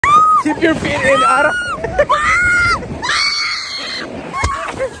Keep your feet in, Ara.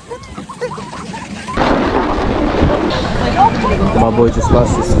 My boy just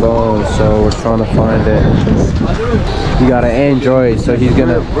lost his phone, so we're trying to find it. He got an Android, so he's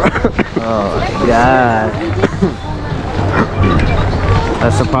gonna. Oh my god.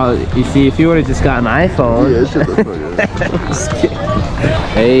 That's the problem. You see, if you would have just got an iPhone. Yeah, it's just a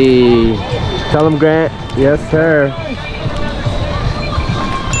Hey, tell him, Grant. Yes, sir.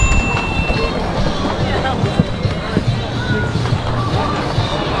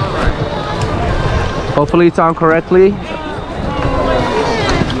 Hopefully it's on correctly.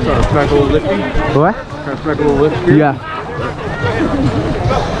 Trying to smack a little lifty. What? Trying to smack a little lift here. Yeah.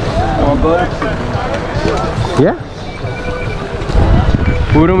 Yeah.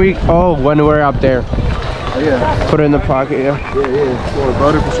 Wouldn't we? Oh, when we're up there. Oh, yeah. Put it in the pocket, yeah. Yeah, yeah. Well,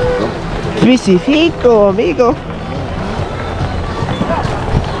 butter for sure. Specifico, amigo.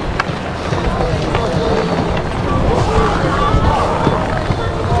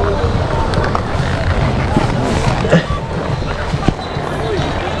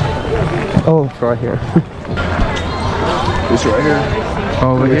 Oh, it's right here. It's right here.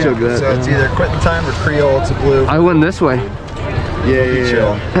 Oh, We yeah. took that. So it's either Quitting Time or Creole. It's a blue. I went this way.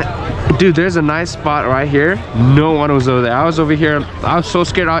 Yeah. Dude, there's a nice spot right here. No one was over there. I was over here. I was so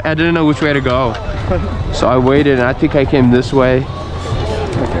scared. I didn't know which way to go. So I waited, and I think I came this way.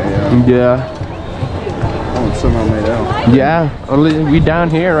 Okay, yeah. Yeah. Oh, it's somehow made out. Yeah. Only we down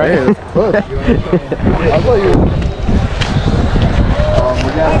here, right? Yeah, that's close. I thought you were... we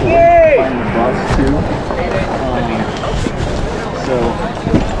got to find the bus too.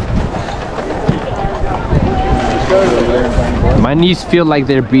 My knees feel like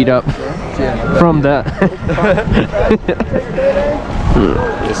they're beat up from that.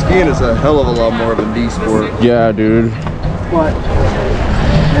 Yeah, skiing is a hell of a lot more of a knee sport. Yeah, dude.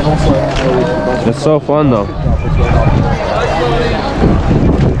 It's so fun though.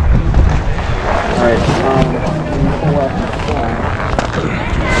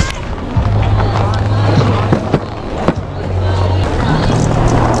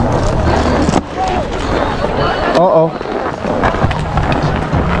 Uh-oh.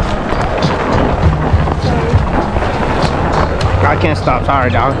 I can't stop.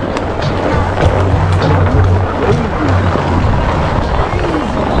 Sorry, dog.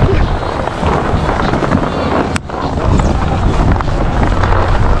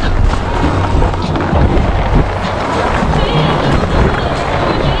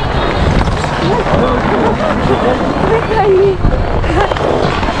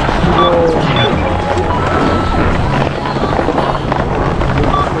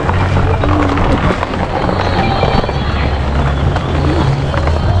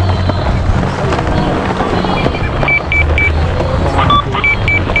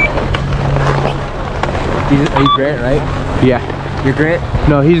 Are you Grant, right? Yeah. You're Grant?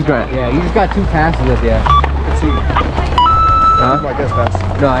 No, he's Grant. Yeah, you just got 2 passes up there. Huh? My guess pass.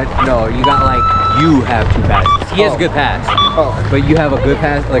 No, you got like, you have 2 passes. He has a good pass. Oh. But you have a good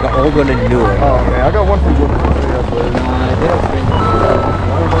pass, like an old one and a new one. Oh, man. I got one from Jordan.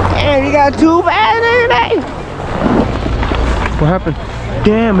 Damn, you got 2 passes today. What happened?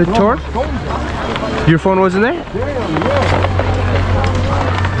 Damn, it tore? Your phone wasn't there?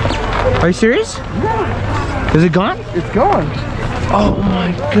 Are you serious? Yeah. Is it gone? It's gone. Oh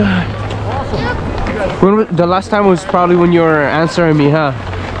my god. When was, the last time was probably when you were answering me, huh?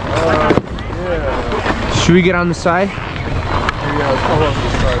 Yeah. Should we get on the side? Yeah, let's go on the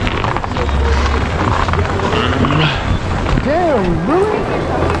side. Damn, really?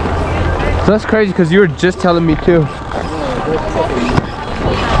 That's crazy because you were just telling me too.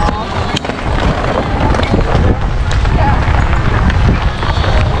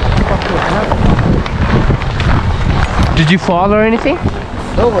 Did you fall or anything?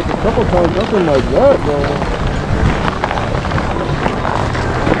 No, like a couple times, nothing like that, bro.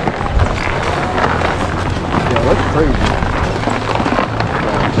 Yeah, that's crazy.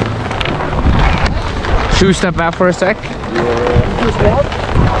 Should we step back for a sec? Yeah. Just walk?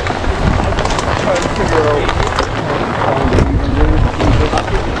 Try to figure out.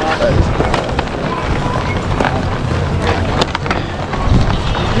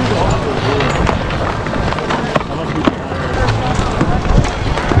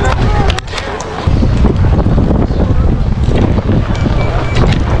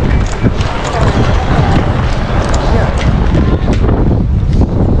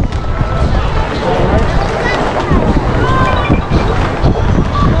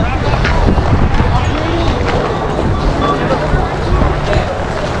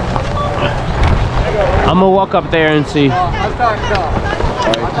 I'm gonna walk up there and see. Alright,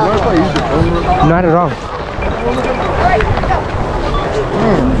 mind if I use your phone real quick? Not at all.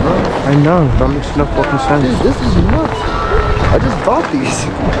 I know, that makes no fucking sense. Dude, this is nuts. I just bought these.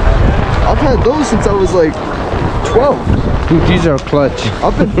 I've had those since I was like 12. Dude, these are clutch.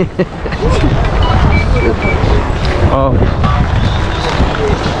 I've been... Oh.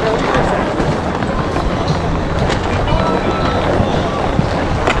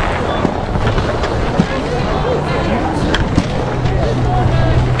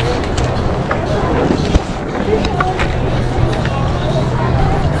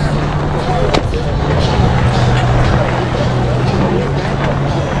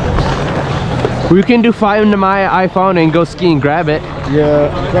 We can do find my iPhone and go ski and grab it. Yeah,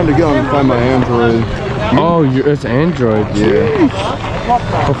 I'm trying to get on and find my Android. Oh, it's Android. Yeah.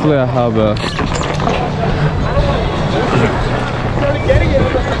 Hopefully I have a...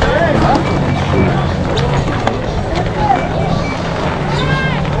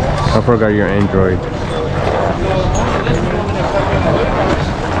 I forgot your Android.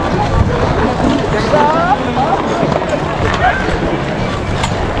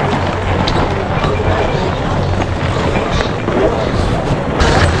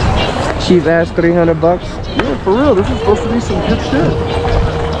 Cheap ass $300. Yeah, for real, this is supposed to be some good shit.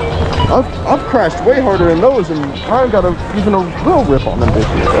 I've crashed way harder than those, and I ain't got even a little rip on them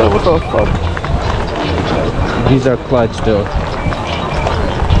bitches. What the fuck? These are clutch still.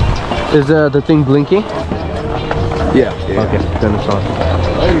 Is the thing blinking? Yeah. Okay, then it's on.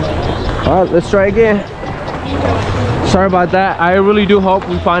 Alright, let's try again. Sorry about that. I really do hope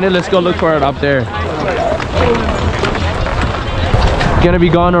we find it. Let's go look for it up there. Gonna be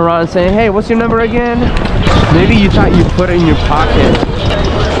going around saying, hey, what's your number again? Maybe you thought you put it in your pocket.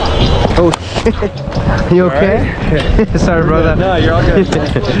 Oh shit. You okay? Right. Sorry, brother. No, you're all good.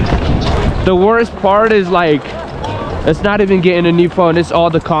 The worst part is like, it's not even getting a new phone. It's all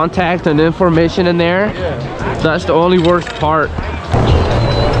the contact and information in there. Yeah. That's the only worst part.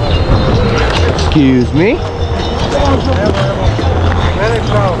 Excuse me.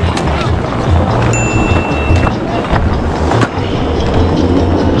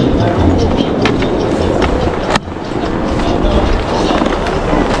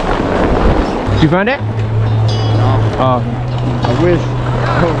 Did you find it? No. Oh. I wish.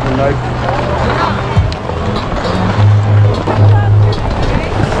 That would be nice.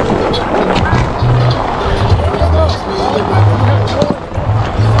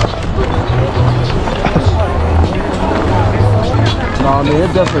 Nah, I mean,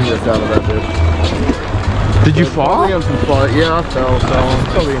 it definitely ripped out of that bitch. Did you fall? Probably in some spot. Yeah, I fell, so I'm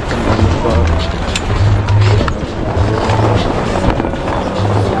probably in some spot.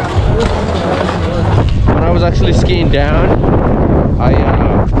 When I was actually skiing down,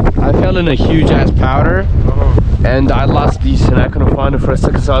 I fell in a huge ass powder, and I lost these and I couldn't find it for a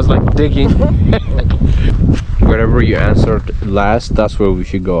second, so I was like digging. Whatever you answered last, that's where we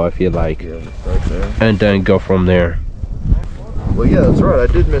should go, I feel like. Yeah, right there. And then go from there. Well, yeah, that's right.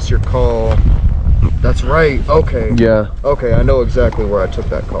 I did miss your call. That's right. Okay. Yeah. Okay, I know exactly where I took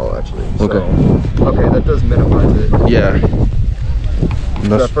that call, actually. So, Okay. okay, that does minimize it. Yeah.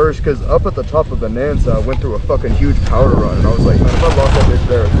 At first, because up at the top of Bonanza, I went through a fucking huge powder run, and I was like, man, if I lost that bitch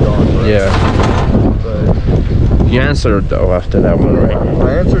there, it's gone. But, Yeah. But You answered though after that one, right?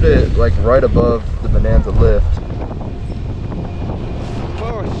 I answered it like right above the Bonanza lift.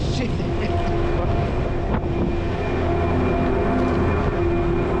 Oh shit.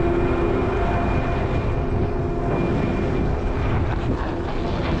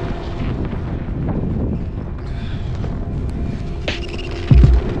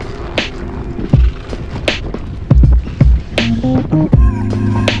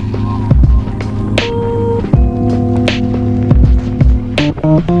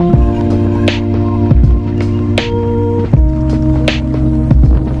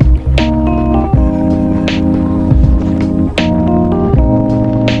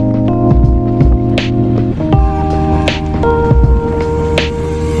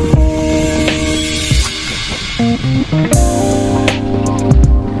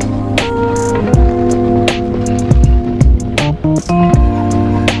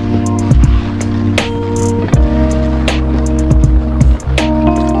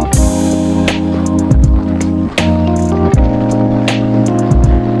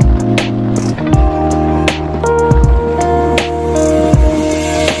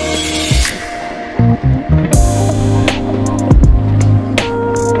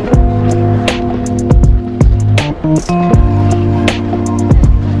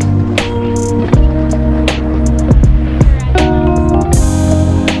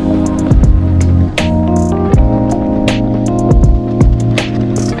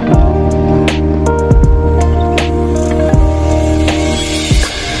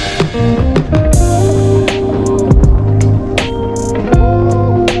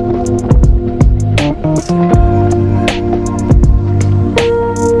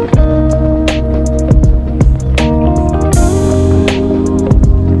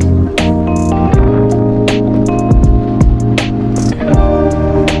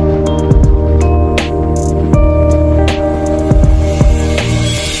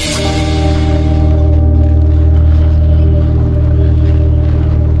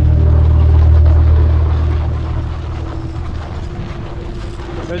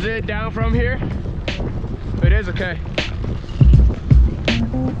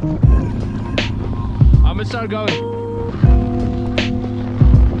 start going.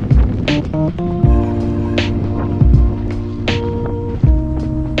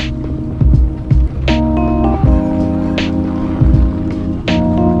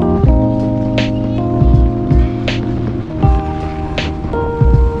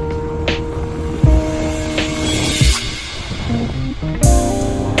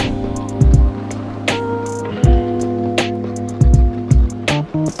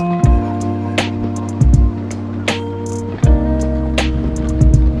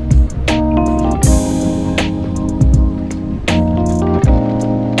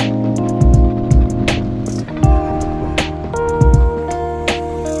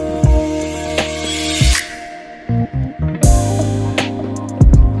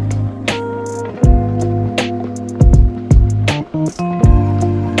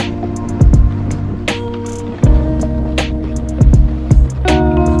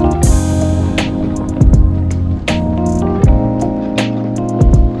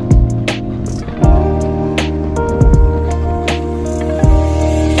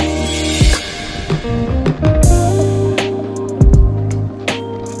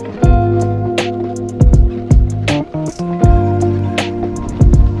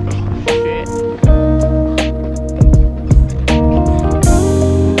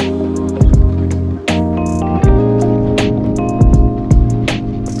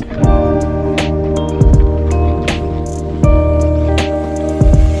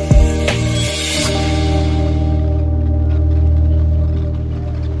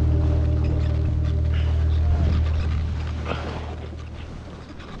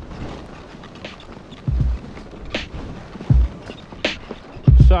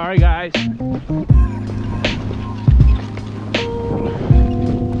 Sorry guys.